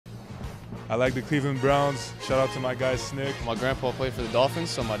I like the Cleveland Browns. Shout out to my guy Snick. My grandpa played for the Dolphins,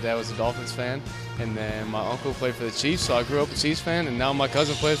 so my dad was a Dolphins fan. And then my uncle played for the Chiefs, so I grew up a Chiefs fan. And now my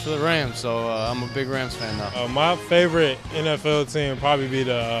cousin plays for the Rams, so I'm a big Rams fan now. My favorite NFL team would probably be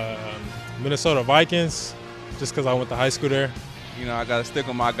the Minnesota Vikings, just because I went to high school there. You know, I got to stick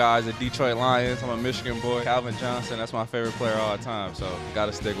with my guys, the Detroit Lions. I'm a Michigan boy. Calvin Johnson, that's my favorite player all the time, so got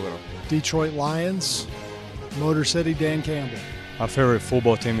to stick with him. Detroit Lions, Motor City, Dan Campbell. My favorite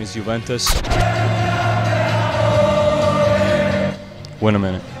football team is Juventus. Wait a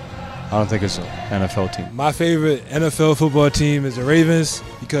minute. I don't think it's an NFL team. My favorite NFL football team is the Ravens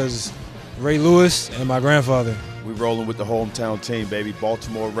because Ray Lewis and my grandfather. We rolling with the hometown team, baby.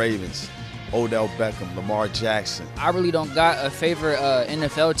 Baltimore Ravens. Odell Beckham, Lamar Jackson. I really don't got a favorite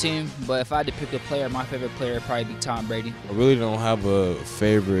NFL team, but if I had to pick a player, my favorite player would probably be Tom Brady. I really don't have a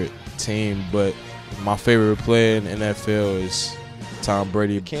favorite team, but my favorite player in the NFL is Tom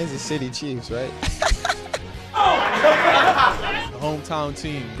Brady. Kansas City Chiefs, right? The hometown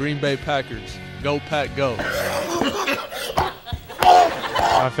team, Green Bay Packers. Go Pack, go.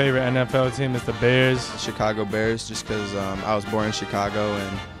 My favorite NFL team is the Bears. Chicago Bears, just because I was born in Chicago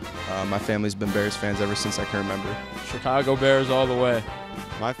and my family's been Bears fans ever since I can remember. Chicago Bears all the way.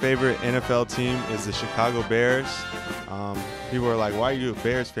 My favorite NFL team is the Chicago Bears. People are like, why are you a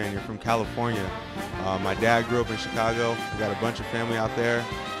Bears fan? You're from California. My dad grew up in Chicago. We got a bunch of family out there.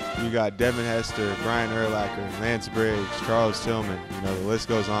 You got Devin Hester, Brian Urlacher, Lance Briggs, Charles Tillman. You know, the list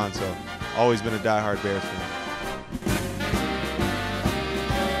goes on. So always been a diehard Bears fan.